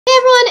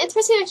everyone, it's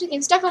Presley actually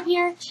getting stuck on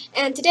here,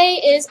 and today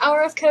is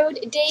Hour of Code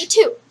Day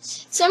 2.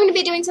 So I'm going to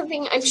be doing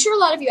something I'm sure a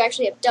lot of you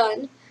actually have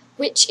done,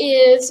 which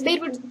is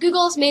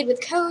Google's Made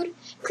with Code.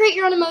 Create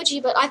your own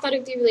emoji, but I thought it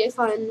would be really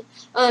fun,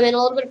 and a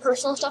little bit of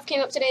personal stuff came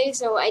up today,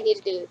 so I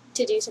needed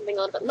to do something a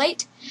little bit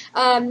light.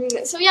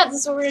 So yeah,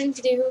 this is what we're going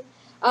to do.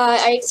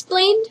 I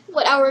explained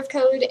what Hour of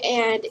Code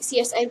and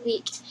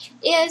CSEdWeek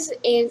is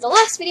in the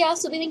last video,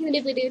 so I'll be linking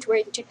the doobly-doo to where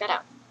you can check that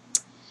out.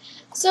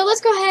 So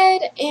let's go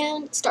ahead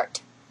and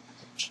start.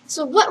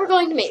 So what we're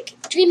going to make,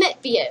 dream it,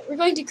 be it. We're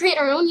going to create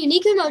our own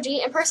unique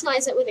emoji and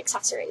personalize it with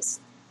accessories.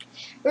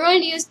 We're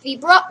going to use the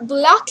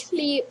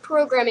Blockly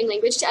programming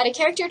language to add a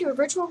character to a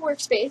virtual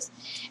workspace,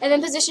 and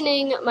then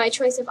positioning my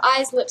choice of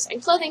eyes, lips,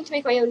 and clothing to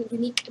make my own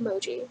unique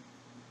emoji.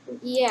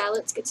 Yeah,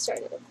 let's get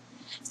started.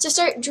 To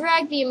start,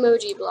 drag the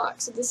emoji block.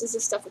 So this is the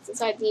stuff that's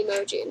inside the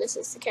emoji, and this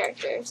is the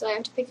character. So I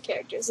have to pick a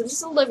character. So this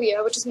is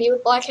Olivia, which is me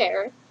with black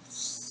hair.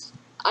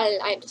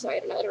 I'm sorry, I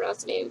don't know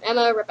his name.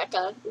 Emma,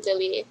 Rebecca,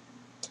 Lily,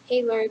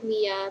 Taylor,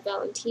 Mia,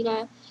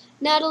 Valentina,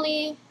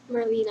 Natalie,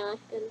 Marlena,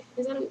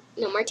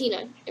 and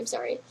Martina, I'm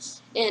sorry,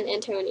 and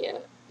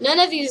Antonia. None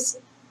of these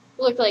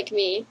look like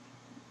me,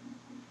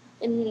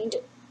 and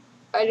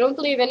I don't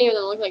believe any of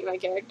them look like my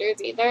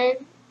characters either.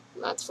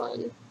 That's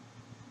fun.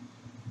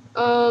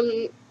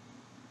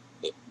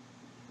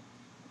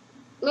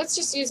 Let's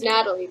just use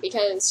Natalie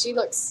because she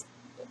looks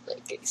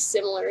like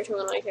similar to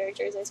one of my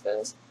characters, I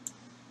suppose.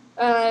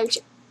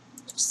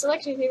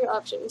 Select your favorite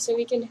option, so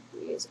we can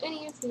use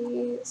any of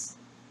these.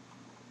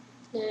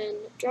 Then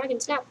drag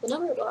and snap the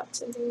number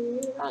blocks into a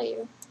new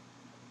value.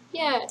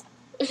 Yeah.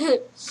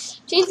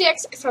 Change the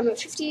X from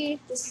 50,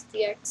 this is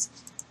the X,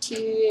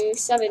 to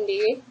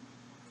 70.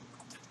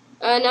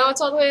 Now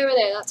it's all the way over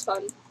there, that's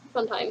fun.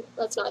 Fun time.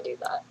 Let's not do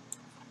that.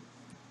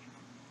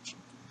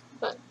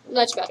 But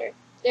much better.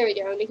 There we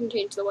go, and we can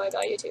change the Y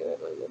value too. I'm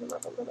going to move them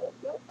up a little bit.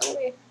 Nope, all the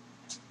way.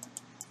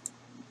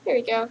 There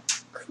we go.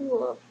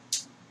 Cool.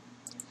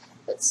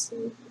 Let's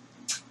see.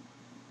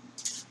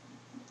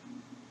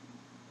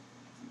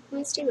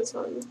 Let's do this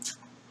one.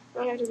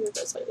 I have to move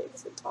this slightly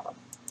because it's top.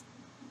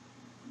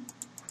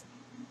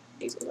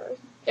 These ones are.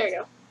 There we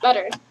go.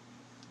 Better.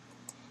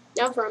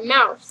 Now for a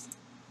mouth.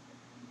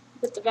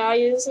 Put the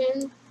values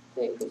in.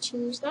 Then we can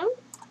change them.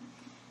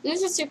 And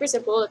this is super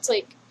simple. It's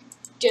like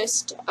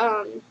just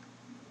oh,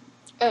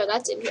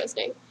 that's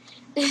interesting.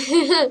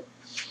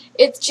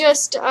 It's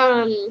just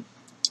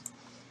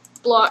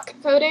block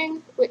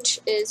coding,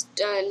 which is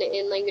done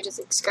in languages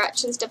like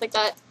Scratch and stuff like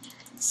that.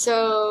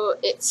 So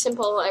it's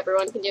simple,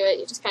 everyone can do it.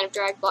 You just kind of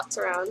drag blocks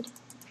around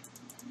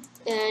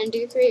and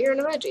you create your own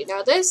emoji.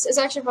 Now this is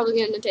actually probably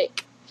going to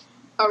take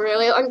a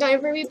really long time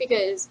for me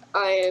because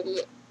I'm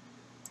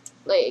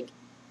like,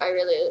 I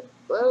really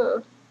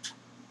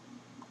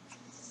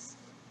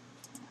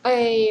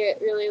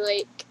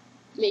like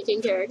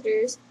making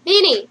characters.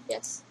 Beanie!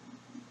 Yes.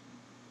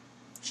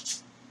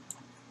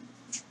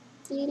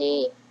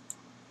 Beanie.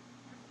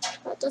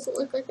 That doesn't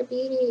look like a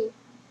beanie.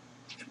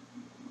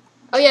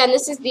 Oh yeah, and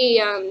this is the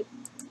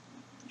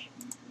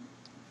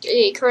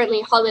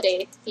currently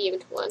holiday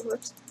themed one.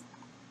 Whoops.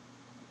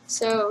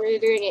 So we're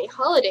doing a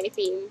holiday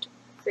themed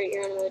create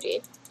your own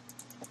emoji,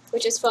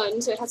 which is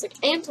fun. So it has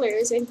like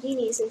antlers and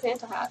beanies and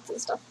Santa hats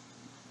and stuff.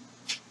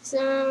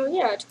 So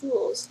yeah,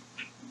 tools.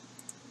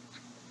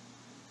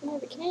 I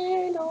have a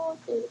candle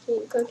and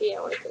a cookie. I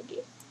want a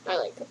cookie. I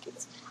like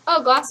cookies.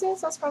 Oh,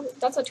 glasses.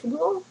 That's a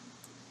tool.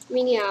 I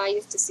mean, yeah, I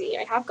used to see.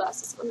 I have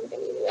glasses on.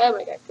 Oh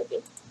my god,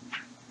 cookie.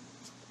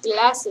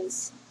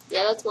 Glasses.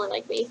 Yeah, that's more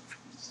like me.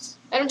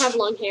 I don't have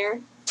long hair.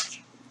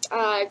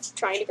 I'm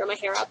trying to grow my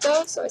hair out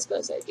though, so I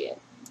suppose that'd be it.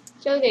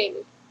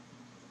 Clothing.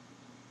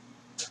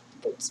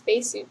 Good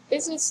spacesuit.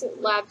 Business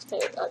lab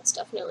coat. That's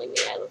definitely me.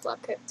 I love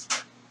lab coats.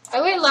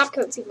 I wear lab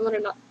coats even when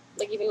I'm not,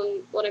 like, even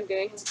when what I'm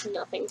doing has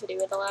nothing to do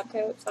with a lab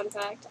coat. Fun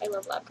fact, I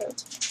love lab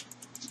coats.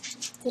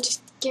 They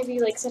just give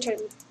you like such a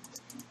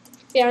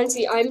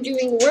fancy I'm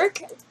doing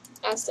work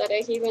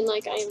aesthetic, even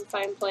like I'm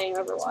fine playing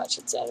Overwatch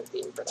instead of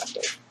being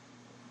productive,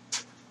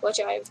 which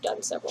I've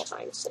done several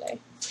times today.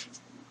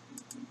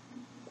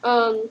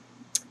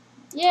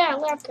 Yeah,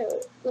 lab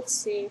coat. Let's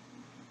see.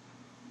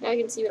 Now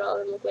you can see what all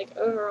of them look like.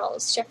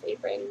 Overalls, chef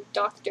apron,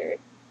 doctor,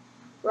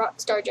 rock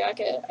star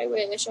jacket. I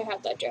wish I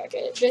had that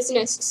jacket.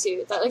 Business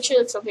suit. That actually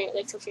looks something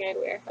I'd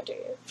wear if I do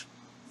it.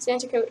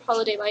 Santa coat,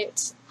 holiday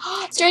lights.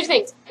 Stranger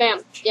Things.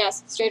 Bam.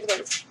 Yes, Stranger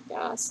Things.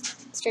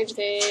 Yes, Stranger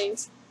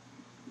Things.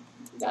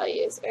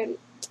 Values, and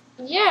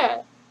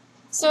yeah,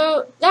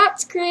 so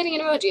that's creating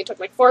an emoji. It took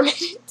like 4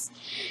 minutes.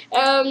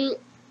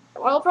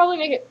 I'll probably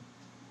make it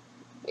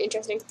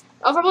interesting.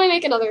 I'll probably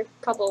make another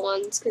couple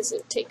ones because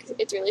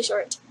it's really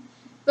short.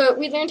 But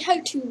we learned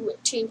how to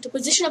change the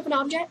position of an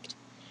object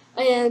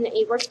in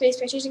a workspace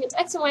by changing its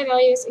x and y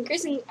values.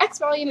 Increasing the x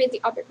value made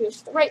the object move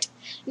to the right.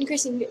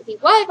 Increasing the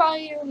y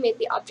value made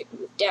the object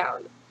move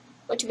down.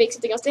 But to make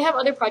something else, they have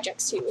other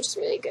projects too, which is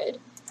really good.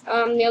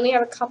 They only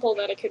have a couple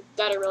that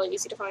are really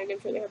easy to find.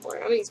 I'm sure they have more.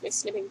 I'm gonna use my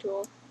snipping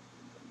tool.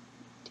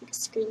 Take a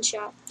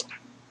screenshot.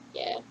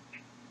 Yeah.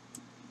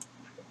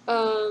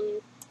 Oh,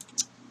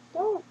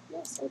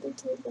 decided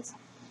to make this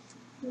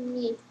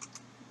me.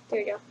 There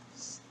we go.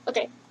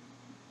 Okay.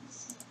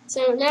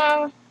 So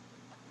now,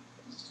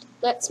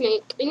 let's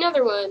make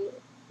another one.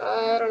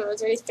 I don't know,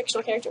 is there any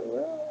fictional character?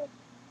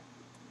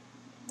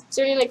 Is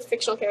there any, like,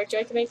 fictional character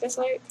I can make this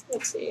like?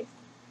 Let's see.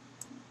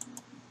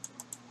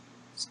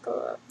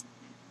 Scroll up.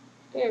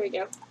 There we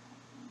go.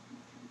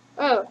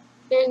 Oh,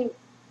 then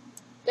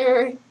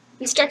there are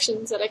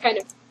instructions that I kind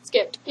of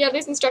skipped. Yeah,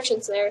 there's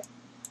instructions there.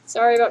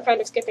 Sorry about kind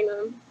of skipping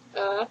them.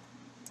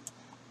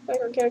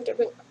 Background character,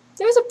 but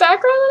there's a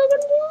background that I'm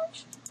gonna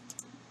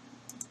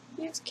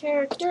do? Use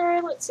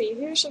character, let's see,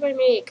 who should I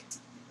make?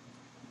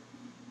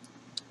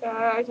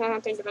 I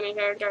can't think of any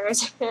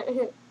characters.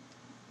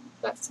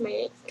 Let's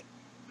make,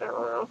 I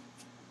don't know,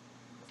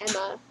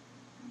 Emma,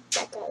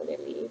 Becca,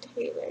 Lily,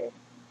 Taylor,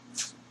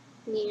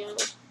 Nia.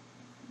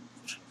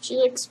 She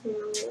looks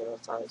familiar, I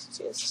thought it's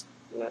just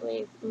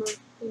really,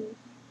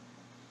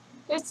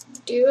 Let's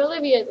do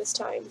Olivia this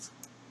time.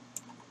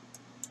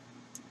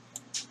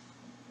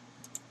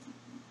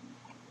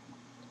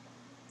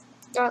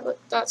 Look,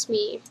 that's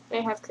me. I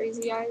have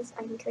crazy eyes.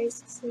 I'm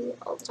crazy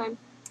all the time.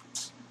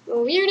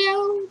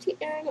 Weirdo.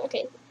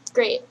 Okay,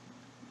 great.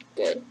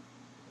 Good.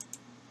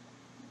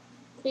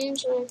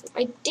 Change.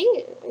 I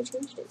did. I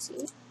changed it.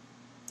 See?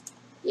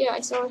 Yeah,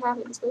 I saw what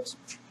happens. Oops.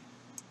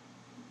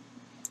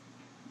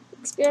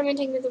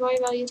 Experimenting with the Y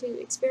value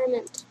to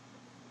experiment.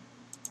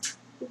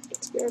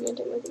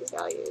 Experimenting with these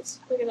values.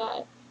 Look at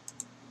that.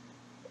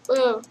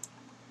 Whoa.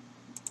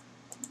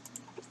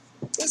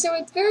 And so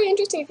it's very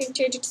interesting if you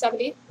change it to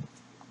 70.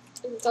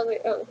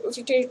 Oh, if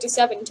you change it to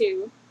 7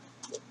 too.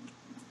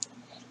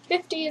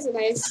 50 is a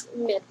nice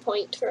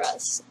midpoint for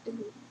us.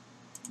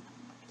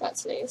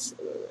 That's nice.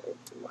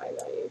 Y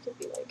value could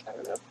be like, I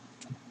don't know,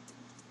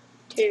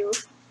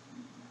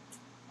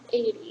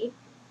 280.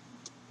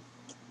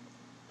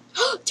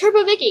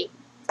 Turbo Vicky!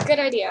 Good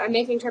idea. I'm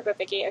making Turbo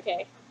Vicky.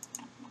 Okay.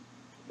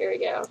 Here we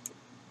go.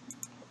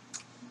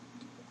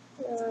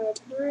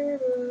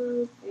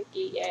 Turbo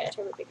Vicky. Yeah,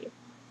 Turbo Vicky.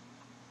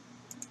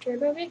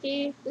 Turbo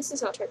Vicky. This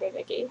is not Turbo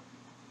Vicky.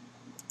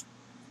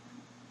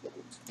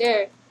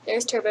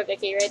 There's Turbo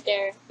Vicky right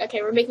there.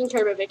 Okay, we're making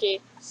Turbo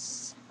Vicky.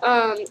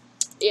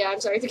 Yeah, I'm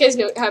sorry if you guys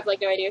have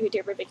like no idea who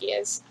Turbo Vicky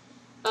is.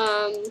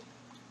 I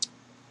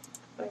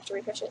have to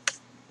refresh it.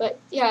 But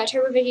yeah,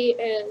 Turbo Vicky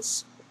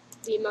is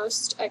the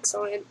most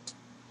excellent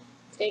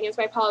thing. It's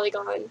by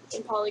Polygon,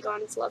 and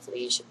Polygon is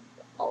lovely. You should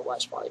all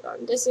watch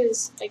Polygon. This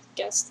is, I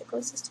guess, the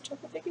closest to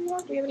Turbo Vicky we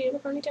have. Do we have any other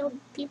ponytail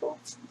people?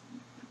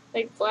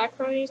 Like black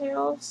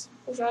ponytails?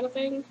 Is that a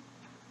thing?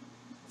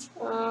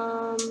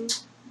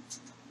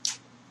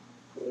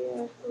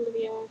 Yeah,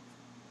 Olivia.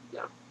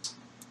 No.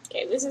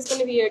 Okay, this is going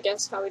to be your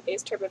guess how we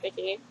base Turbo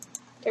Vicky.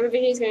 Turbo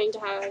Vicky is going to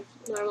have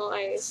normal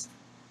eyes,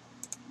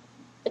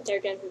 but they're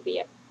going to be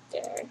up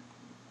there.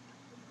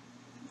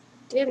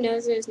 Do we have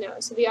noses? No,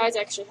 so the eyes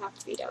actually have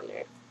to be down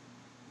there.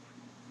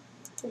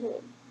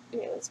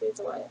 Okay, let's move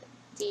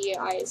the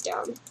eyes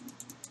down.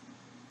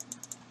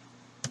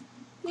 I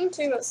think it's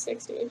about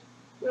 60.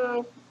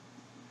 No.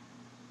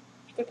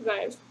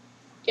 55.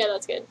 Yeah,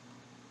 that's good.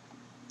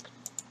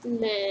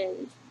 And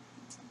then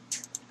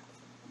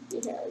he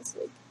has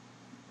like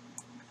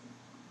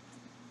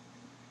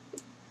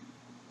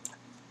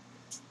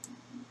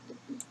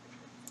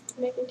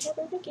making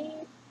Turbo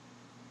Vicky.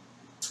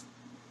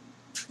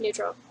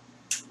 Neutral.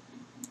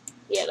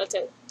 Yeah, that's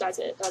it. That's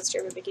it. That's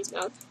Turbo Vicky's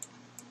mouth.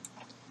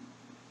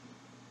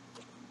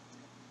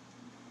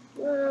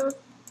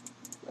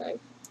 Like,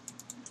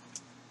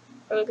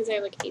 oh, because I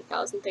have like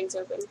 8,000 things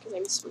open because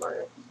I'm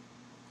smart.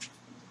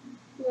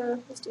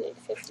 No, let's do like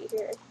 50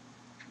 here.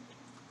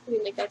 I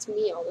mean, like, that's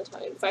me all the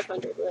time.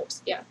 500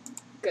 lips. Yeah,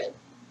 good.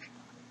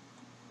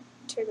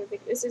 Turbo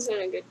Vicky. This isn't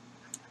a good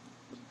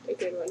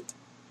one.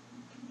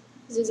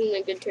 This isn't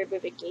a good Turbo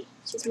Vicky.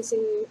 She's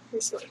missing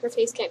her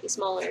face can't be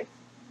smaller.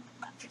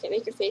 You can't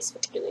make your face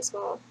particularly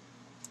small.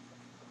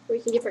 Or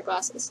you can give her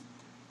glasses.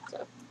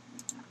 So,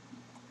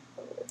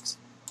 that works.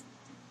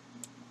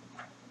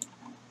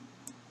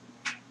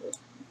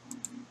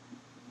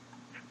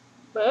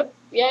 But,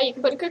 yeah, you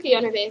can put a cookie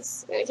on her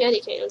face. And a candy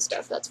cane and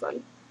stuff. That's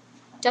fun.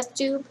 Test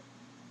tube.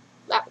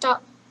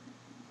 Laptop.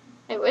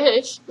 I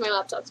wish. My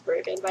laptop's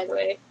broken, by the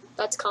way.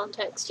 That's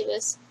context to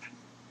this.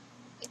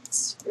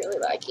 It's really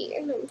laggy,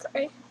 and I'm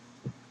sorry.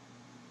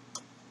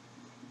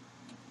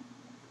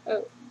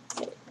 Oh,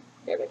 okay.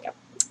 There we go.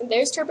 And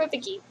there's Turbo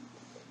Vicky.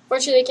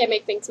 Fortunately, I can't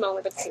make things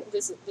smaller, but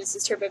this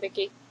is Turbo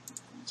Vicky.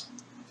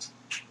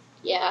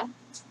 Yeah.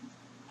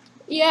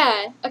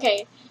 Yeah,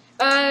 okay.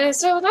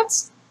 So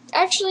that's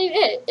actually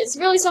it. It's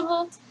really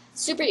simple,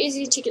 super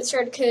easy to get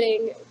started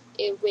coding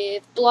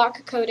with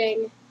block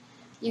coding.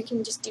 You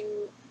can just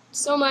do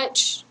so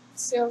much,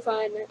 so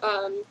fun.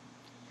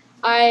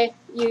 I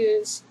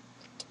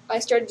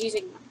started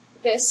using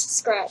this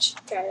Scratch.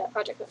 Sorry, that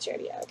project was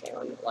shared. Yeah, okay,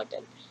 I'm logged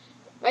in.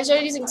 I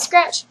started using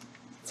Scratch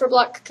for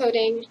block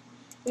coding,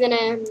 and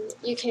then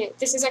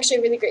this is actually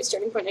a really great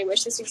starting point. I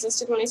wish this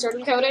existed when I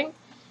started coding,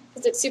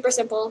 because it's super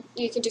simple.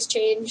 You can just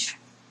change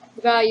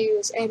the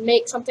values and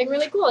make something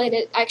really cool. And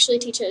it actually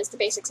teaches the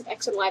basics of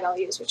X and Y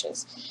values, which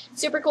is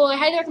super cool. I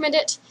highly recommend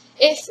it.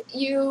 If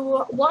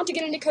you want to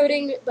get into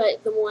coding,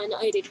 but the one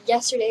I did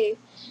yesterday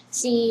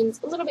seems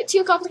a little bit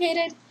too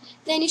complicated,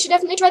 then you should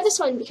definitely try this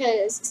one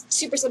because it's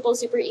super simple,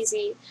 super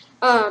easy,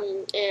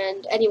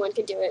 and anyone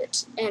can do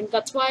it. And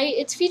that's why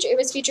it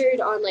was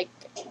featured on like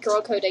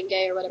Girl Coding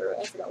Day or whatever,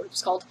 I forgot what it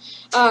was called.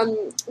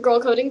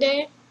 Girl Coding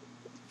Day.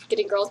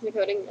 Getting girls into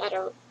coding, I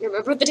don't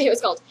remember what the day was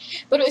called.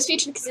 But it was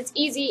featured because it's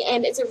easy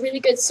and it's a really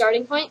good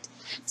starting point.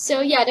 So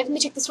yeah, definitely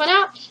check this one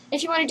out.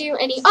 If you want to do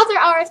any other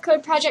Hour of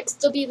Code projects,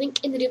 there'll be a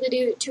link in the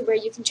doobly-doo to where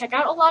you can check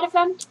out a lot of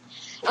them.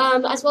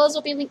 As well as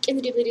there'll be a link in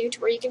the doobly-doo to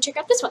where you can check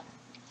out this one.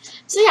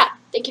 So yeah,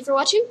 thank you for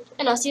watching,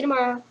 and I'll see you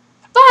tomorrow.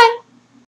 Bye!